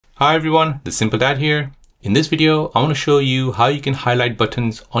Hi everyone, the Simple Dad here. In this video, I want to show you how you can highlight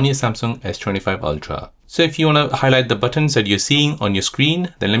buttons on your Samsung S25 Ultra. So if you want to highlight the buttons that you're seeing on your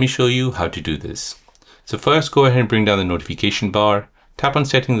screen, then let me show you how to do this. So first, go ahead and bring down the notification bar, tap on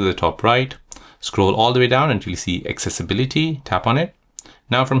settings at the top right, scroll all the way down until you see accessibility, tap on it.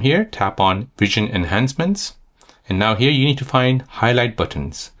 Now from here, tap on vision enhancements. And now here you need to find highlight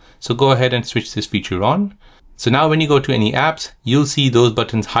buttons. So go ahead and switch this feature on. So now when you go to any apps, you'll see those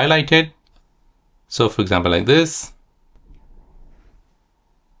buttons highlighted. So for example, like this.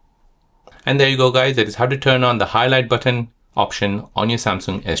 And there you go, guys. That is how to turn on the highlight button option on your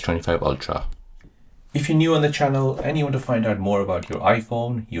Samsung S25 Ultra. If you're new on the channel and you want to find out more about your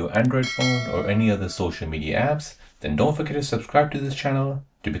iPhone, your Android phone, or any other social media apps, then don't forget to subscribe to this channel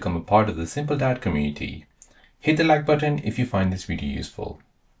to become a part of the Simple Dad community. Hit the like button if you find this video useful.